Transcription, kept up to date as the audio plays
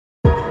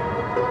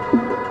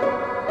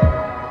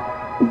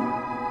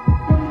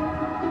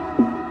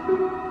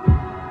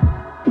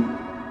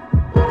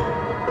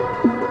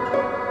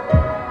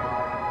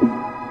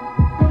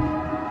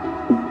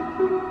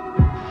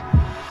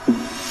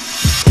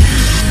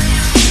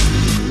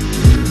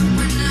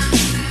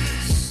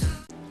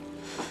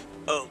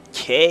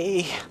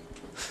Okay.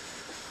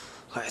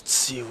 Let's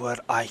see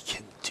what I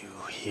can do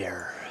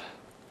here.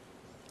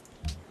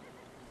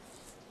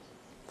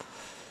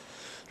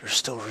 There's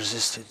still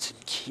resistance in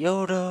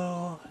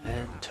Kyoto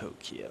and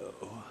Tokyo.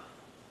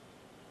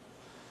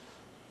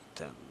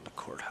 Then the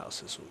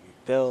courthouses will be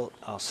built.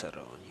 I'll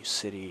settle a new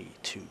city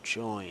to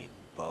join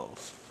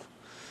both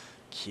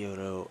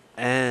Kyoto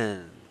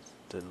and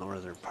the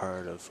northern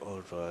part of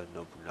Oda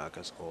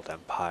Nobunaga's old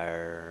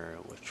empire,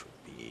 which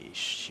would be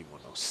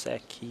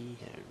Shimonoseki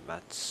and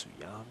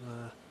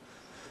Matsuyama.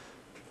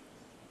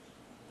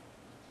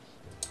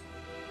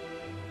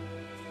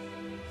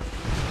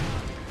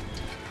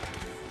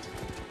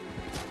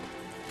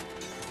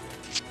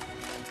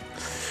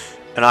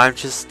 And I'm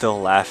just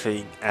still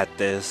laughing at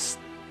this.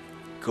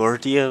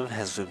 Gordium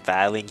has been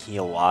battling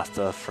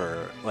Hiawatha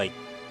for like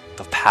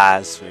the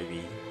past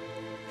maybe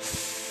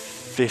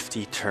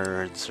 50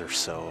 turns or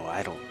so,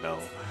 I don't know.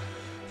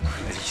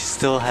 And he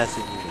still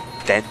hasn't even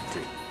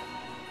dented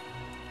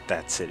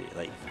that city.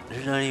 Like,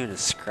 there's not even a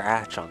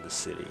scratch on the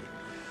city.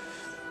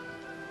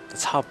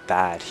 That's how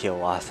bad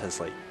Hiawatha's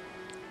like.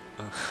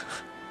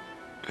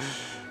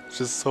 It's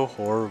just so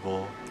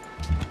horrible.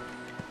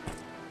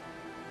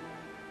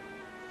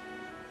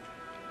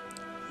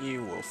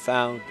 You will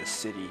found the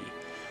city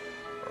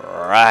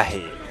right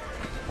here.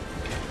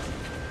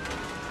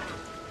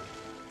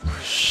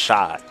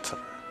 Shot.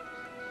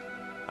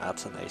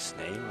 That's a nice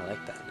name. I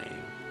like that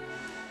name.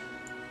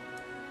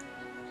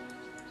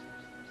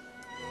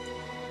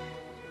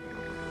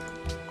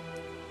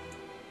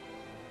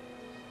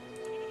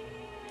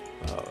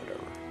 Oh,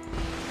 whatever.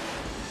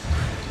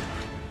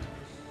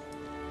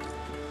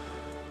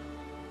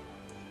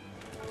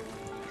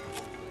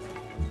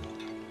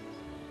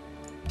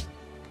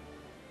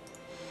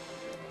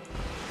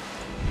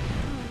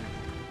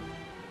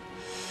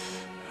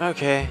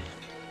 Okay.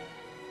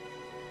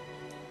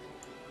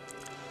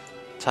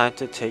 Time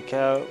to take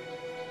out.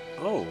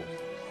 Oh,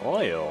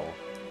 oil.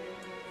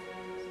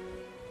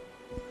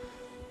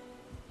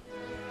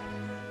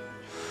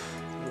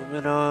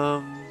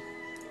 Aluminum.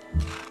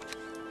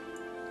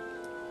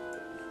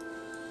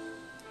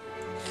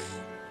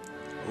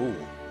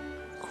 Ooh.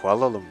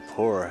 Kuala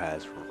Lumpur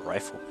has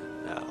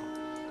riflemen now.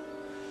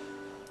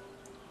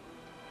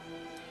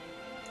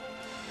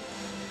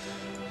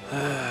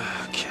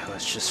 Okay,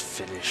 let's just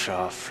finish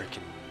off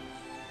freaking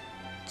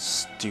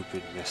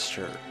stupid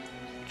Mr.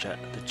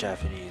 The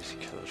Japanese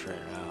killers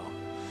right now.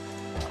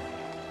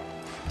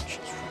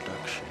 Just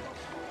reduction.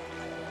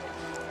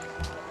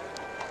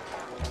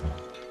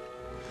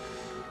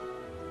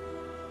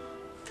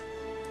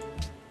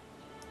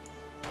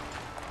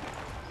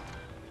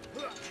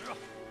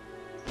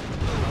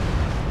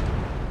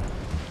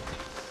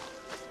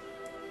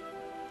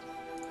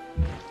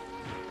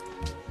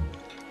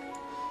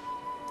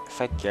 If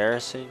I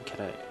garrison,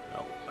 can I?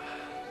 No.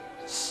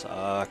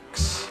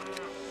 Sucks.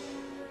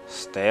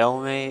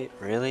 Stalemate?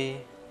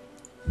 Really?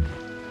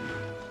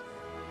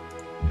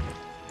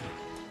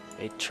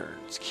 8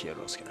 turns.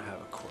 Kyoto's gonna have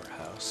a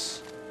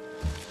courthouse.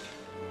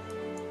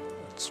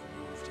 Let's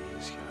move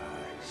these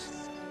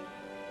guys.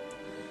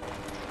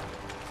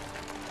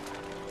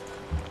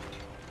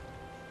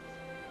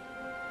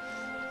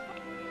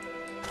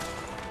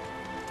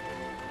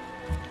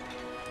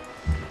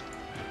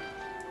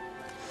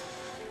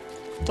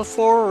 The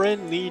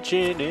Foreign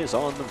Legion is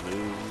on the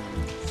move.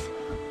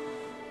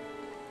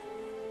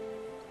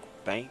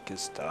 Bank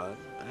is done.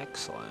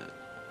 Excellent.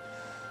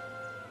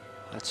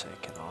 Let's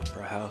make an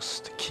opera house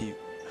to keep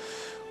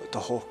with the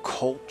whole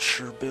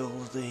culture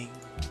building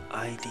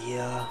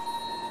idea.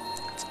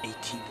 It's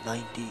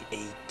 1890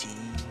 AD.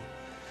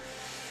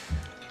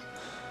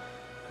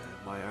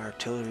 And my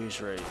artillery is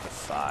ready to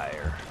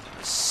fire.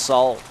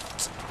 Assault.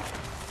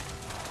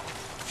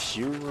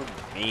 Few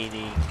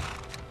remaining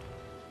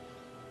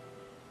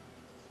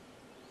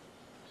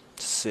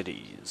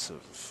cities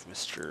of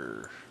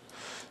Mr.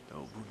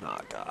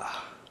 Nobunaga.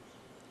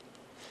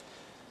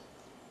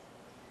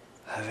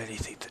 Have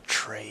anything to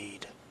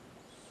trade?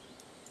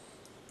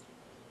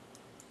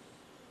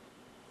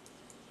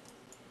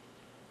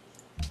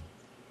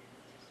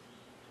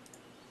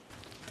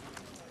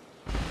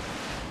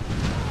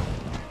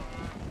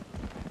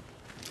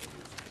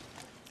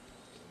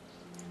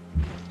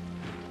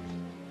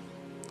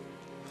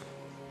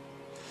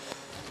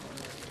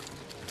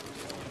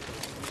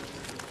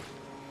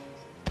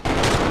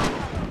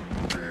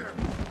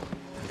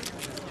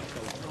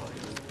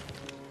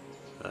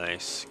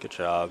 Nice, good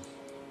job.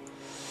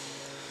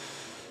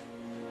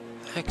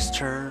 Next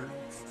turn.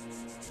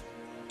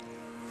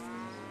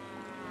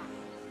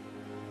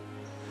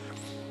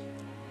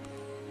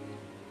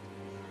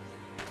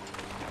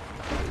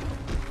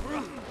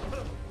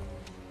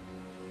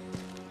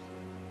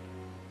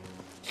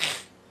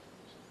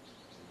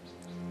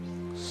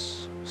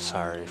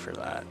 Sorry for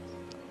that.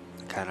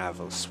 I kind of have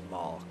a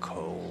small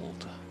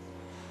cold.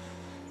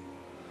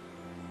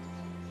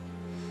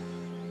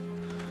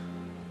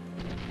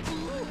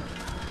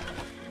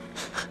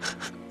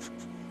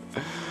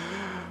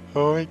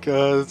 Oh my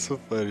god, it's so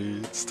funny.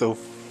 It's still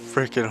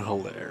freaking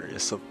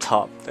hilarious up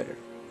top there.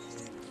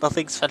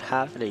 Nothing's been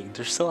happening.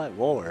 They're still at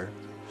war.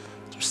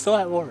 They're still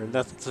at war and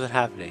nothing's been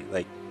happening.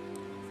 Like,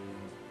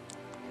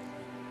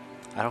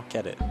 I don't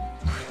get it.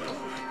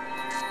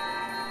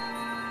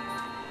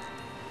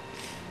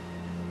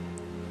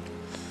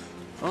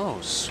 Oh,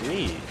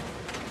 sweet.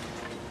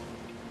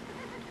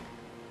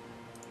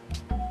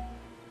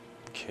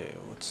 Okay,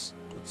 what's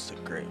the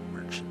great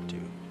merchant do?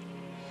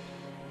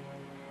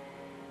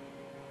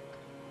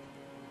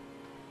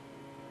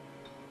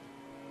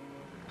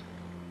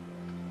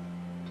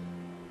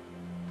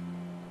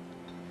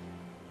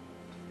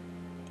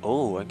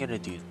 Oh, I'm gonna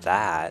do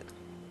that.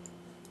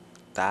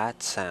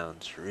 That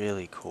sounds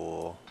really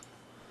cool.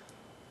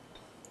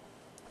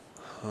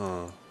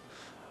 Huh.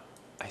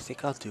 I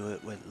think I'll do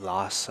it with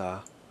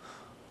Lhasa.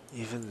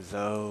 Even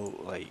though,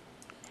 like...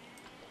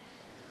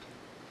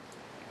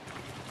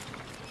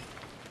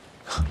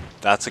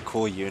 That's a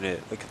cool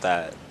unit. Look at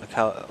that. Look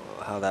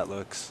how that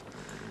looks.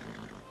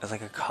 It's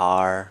like a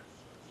car.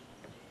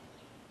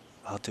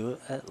 I'll do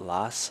it at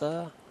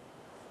Lhasa.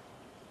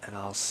 And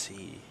I'll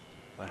see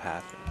what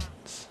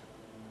happens.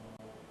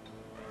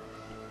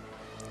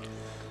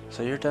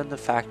 So you're done the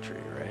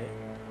factory, right?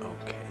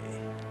 Okay.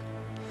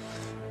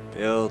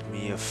 Build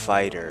me a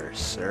fighter,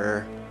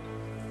 sir.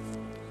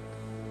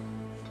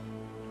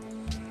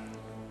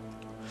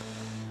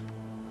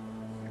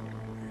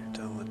 You're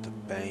done with the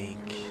bank.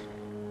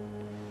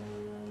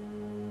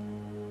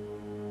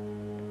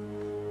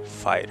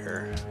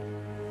 Fighter.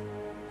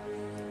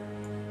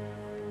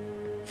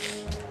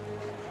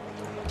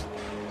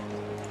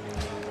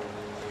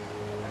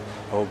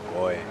 Oh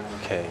boy.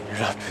 Okay, you're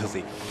not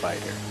building a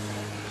fighter.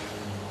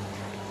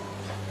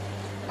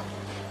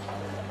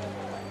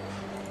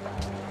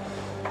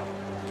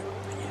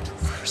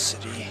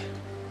 University.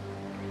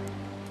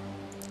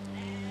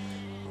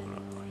 Oh, no,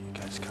 you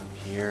guys come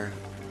here.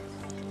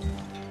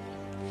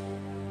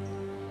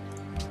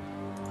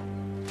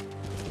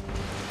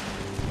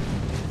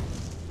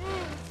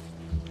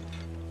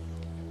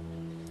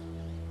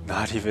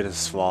 Not even a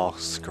small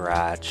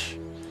scratch.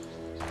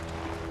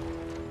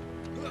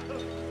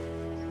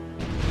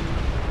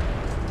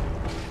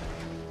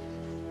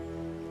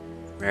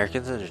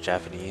 Americans and the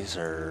Japanese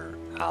are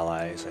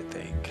allies, I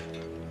think.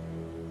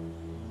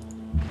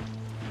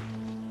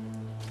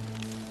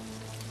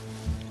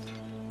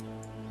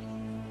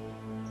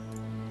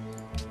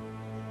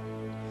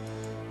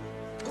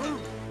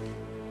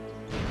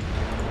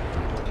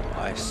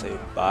 I say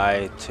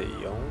bye to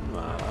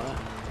Yoma.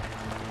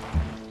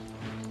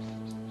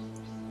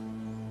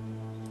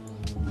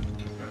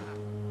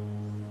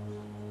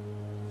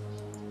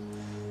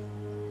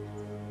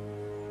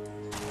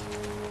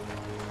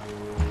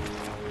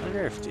 I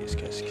wonder if these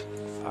guys can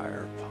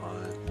fire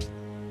upon.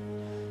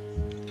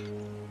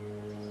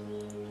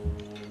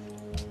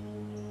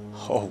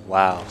 Oh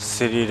wow,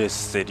 city to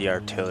city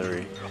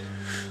artillery.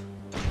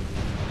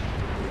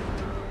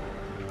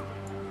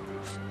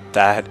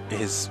 That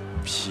is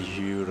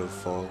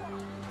beautiful.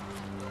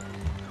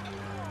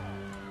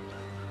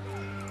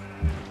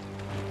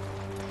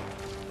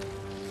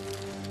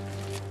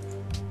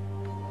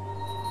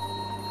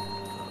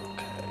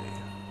 Okay.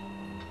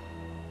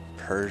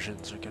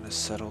 Persians are gonna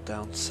settle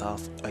down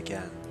south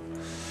again.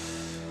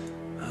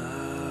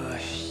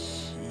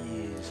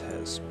 He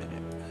has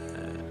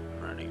Minutemen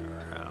running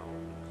around.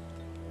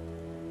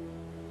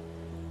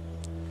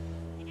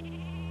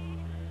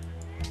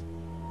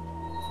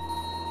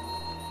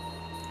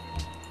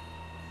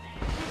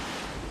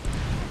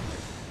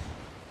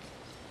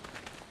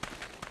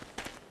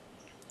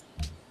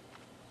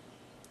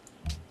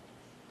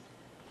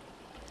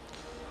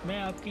 मैं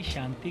आपकी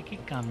शांति की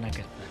कामना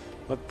करता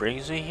हूँ। What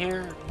brings me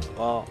here?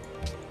 Well,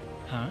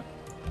 हाँ?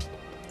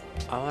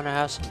 I want to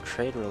have some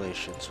trade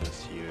relations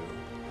with you.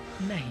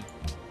 नहीं।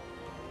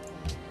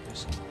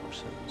 There's some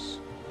horses.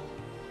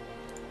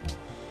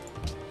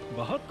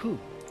 बहुत खूब।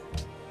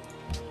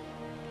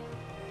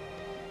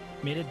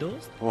 मेरे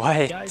दोस्त,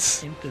 What? क्या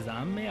इस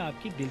इंतजाम में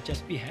आपकी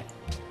दिलचस्पी है?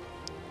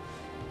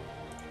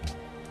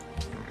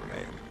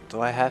 Wait,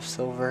 do I have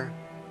silver?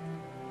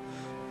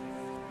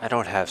 I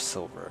don't have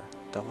silver.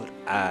 That would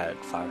add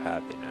 5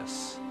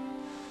 happiness.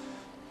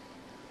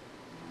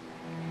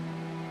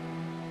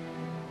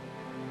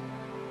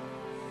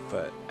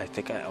 But I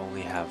think I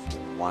only have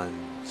 1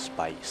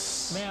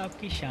 spice. मैं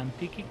आपकी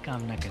शांति की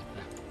कामना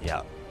करता हूँ।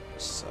 Yeah,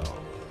 so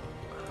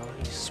how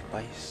many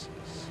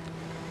spices?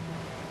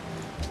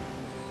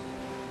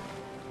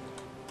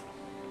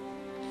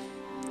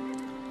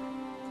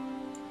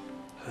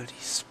 How many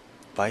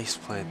spice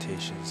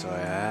plantations do I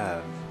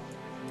have?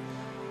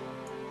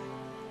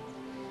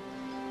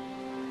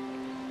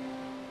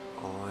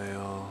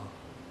 Oil.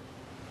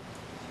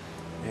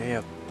 Maybe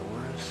up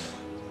north?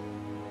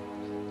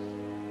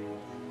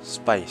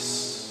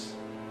 Spice.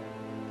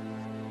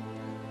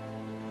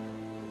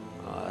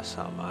 Oh, that's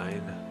not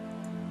mine.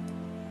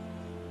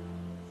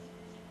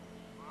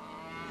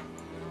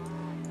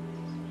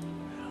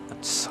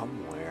 It's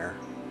somewhere.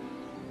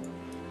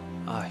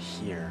 Ah,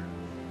 here.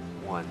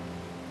 1.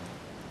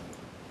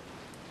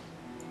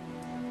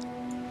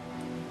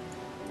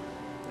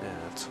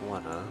 It's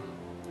one, huh?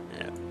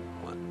 Yeah,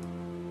 one.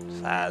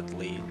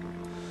 Sadly.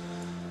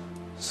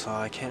 So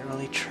I can't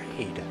really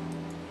trade.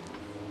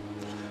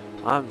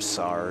 I'm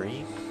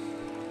sorry.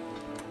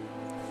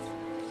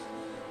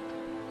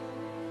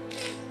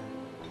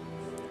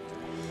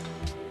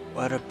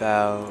 What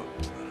about...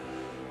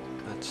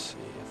 Let's see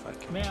if I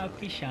can... मैं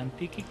आपकी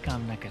शांति की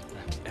कामना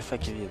करता हूँ। If I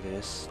give you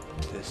this,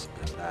 this,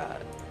 and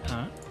that.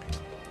 हाँ?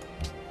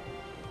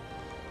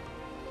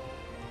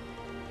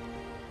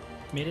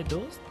 मेरे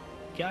दोस्त,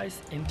 क्या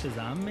इस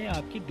इंतज़ाम में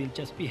आपकी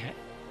दिलचस्पी है?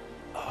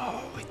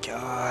 Oh my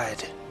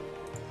god.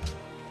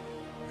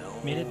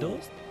 No. मेरे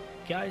दोस्त,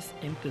 क्या इस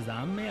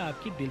इंतज़ाम में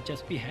आपकी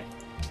दिलचस्पी है?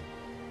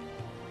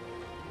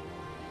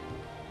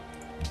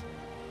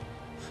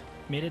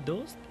 मेरे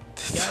दोस्त,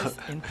 क्या इस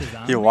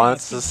इंतज़ाम He में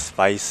wants आपकी the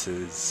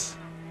spices.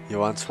 He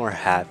wants more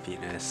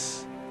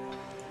happiness.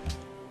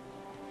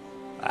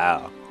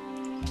 Wow.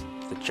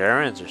 The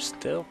Germans are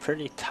still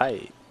pretty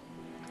tight.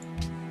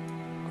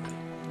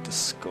 The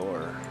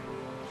score.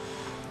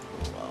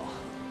 Oh well.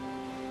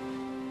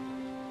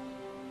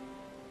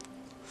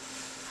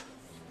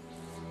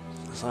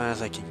 As long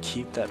as I can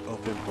keep that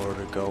open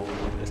border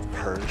going with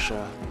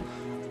Persia,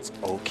 it's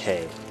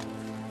okay.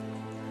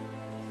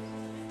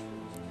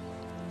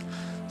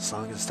 As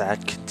long as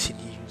that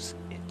continues,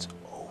 it's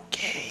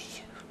okay.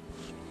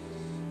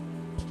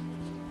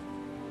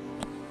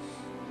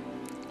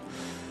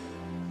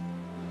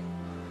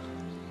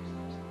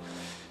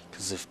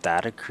 Because if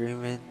that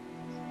agreement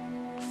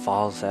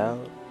falls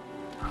out,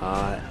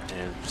 I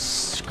am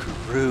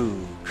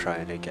screwed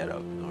trying to get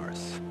up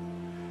north.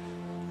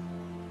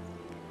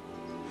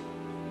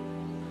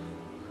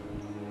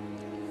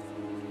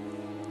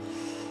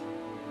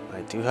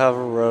 I do have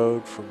a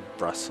road from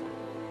Brussels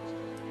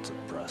to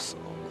Brussels,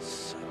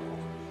 so...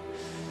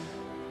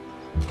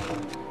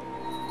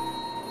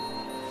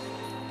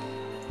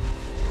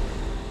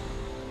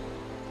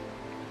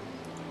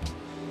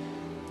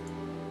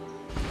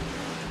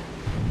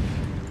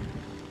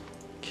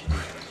 Okay,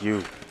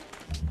 you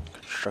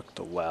construct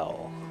a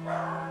well.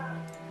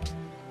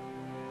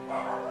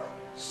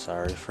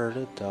 Sorry for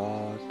the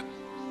dog.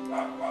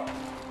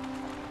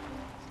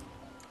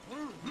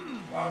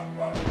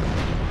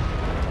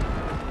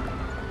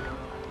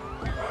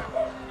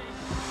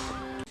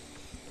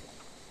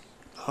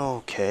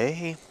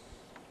 Okay.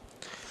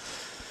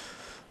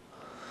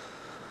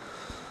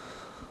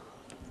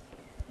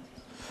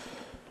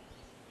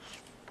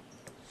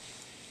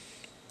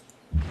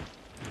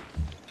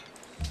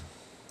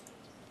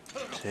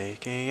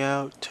 Taking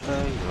out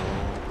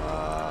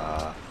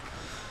Toyoma.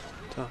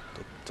 Dun,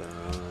 dun, dun.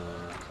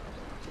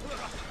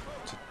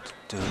 Dun,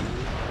 dun, dun.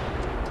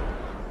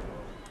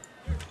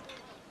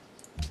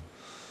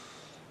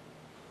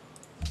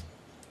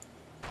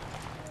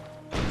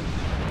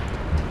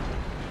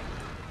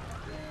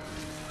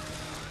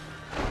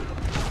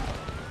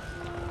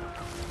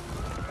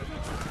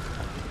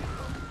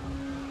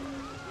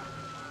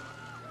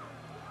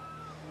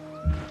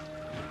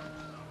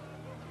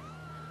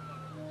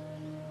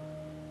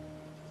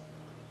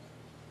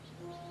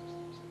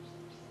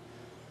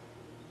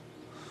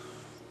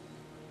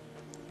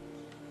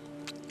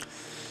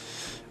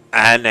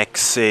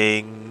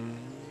 Annexing.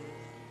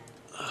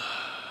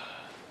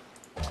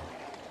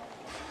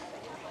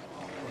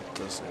 What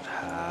does it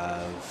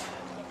have?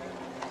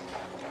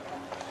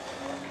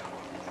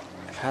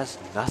 It has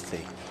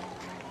nothing.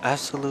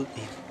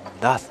 Absolutely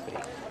nothing.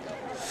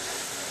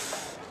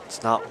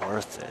 It's not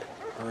worth it.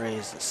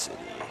 Raise the city.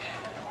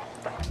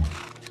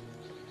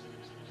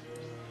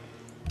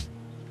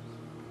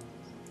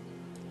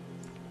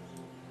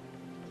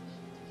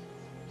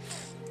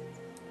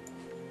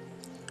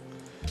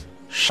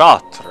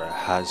 Chartres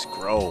has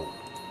grown.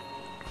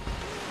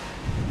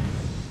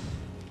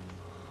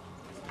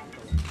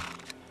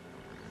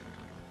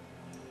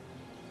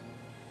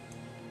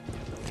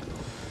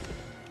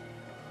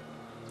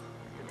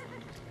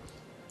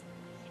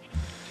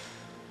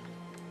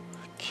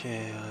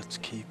 Okay, let's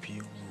keep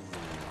you moving.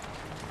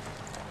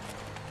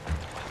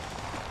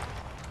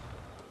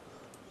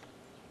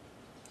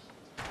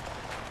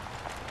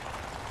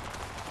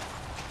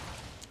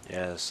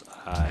 Yes,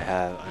 I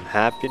have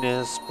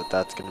unhappiness, but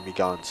that's gonna be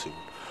gone soon.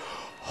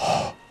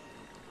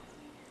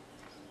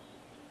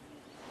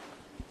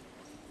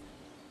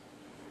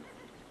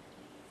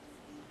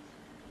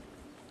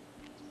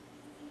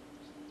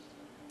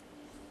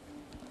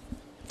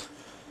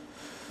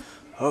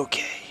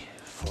 Okay,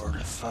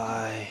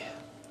 fortify.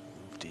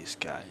 Move these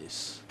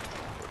guys.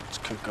 It's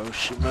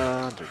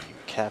Kagoshima, their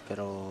new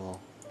capital.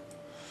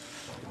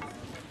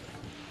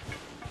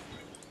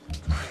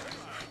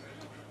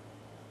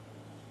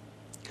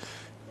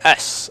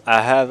 Yes,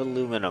 I have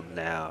aluminum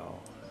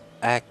now.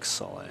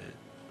 Excellent.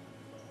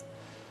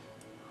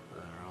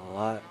 There are a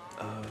lot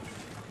of...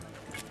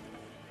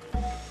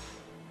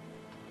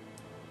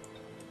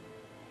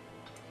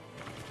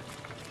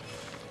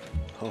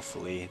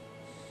 Hopefully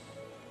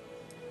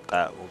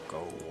that will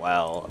go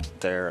well up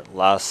there at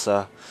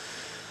Lhasa.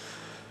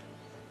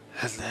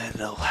 And then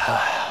they'll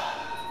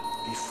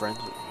be friends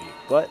with me.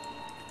 But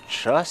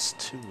just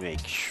to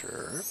make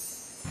sure.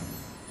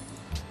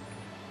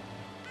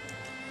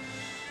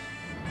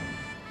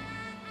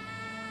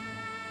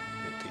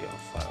 Good deal,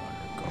 500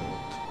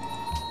 gold.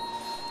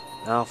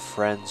 Now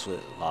friends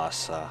with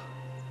Lhasa.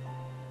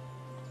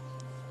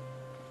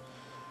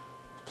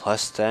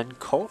 Plus 10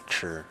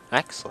 culture.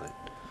 Excellent.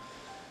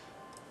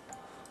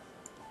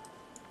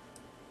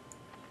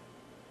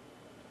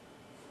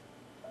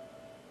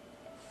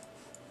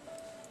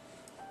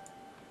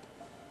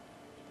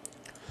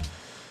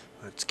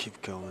 Let's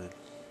keep going.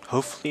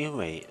 Hopefully,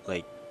 wait,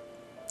 like,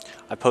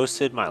 I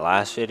posted my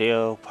last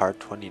video, part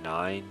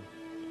 29,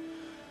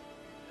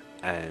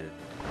 and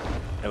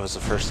it was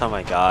the first time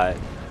I got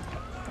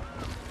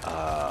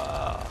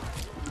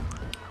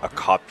a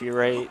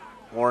copyright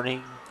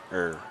warning,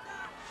 or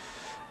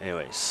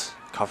anyways,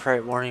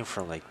 copyright warning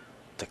from like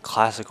the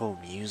Classical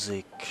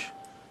Music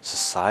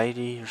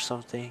Society or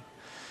something,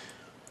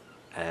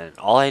 and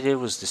all I did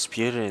was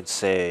dispute it and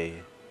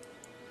say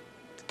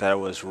that it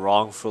was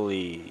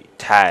wrongfully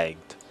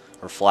tagged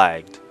or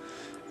flagged,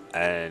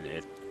 and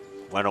it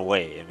went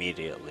away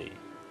immediately.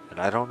 And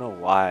I don't know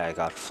why I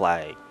got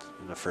flagged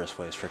in the first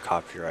place for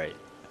copyright,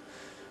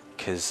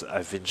 because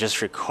I've been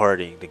just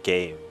recording the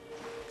game.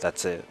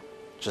 That's it.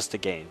 Just the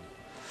game.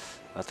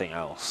 Nothing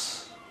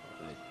else.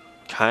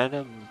 Kind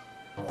of.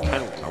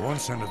 I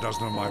once sent a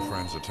dozen of my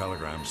friends a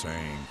telegram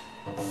saying,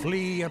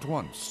 "Flee at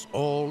once.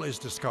 All is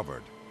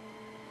discovered."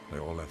 They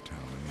all left town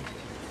immediately.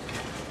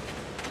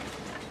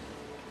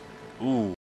 Ooh.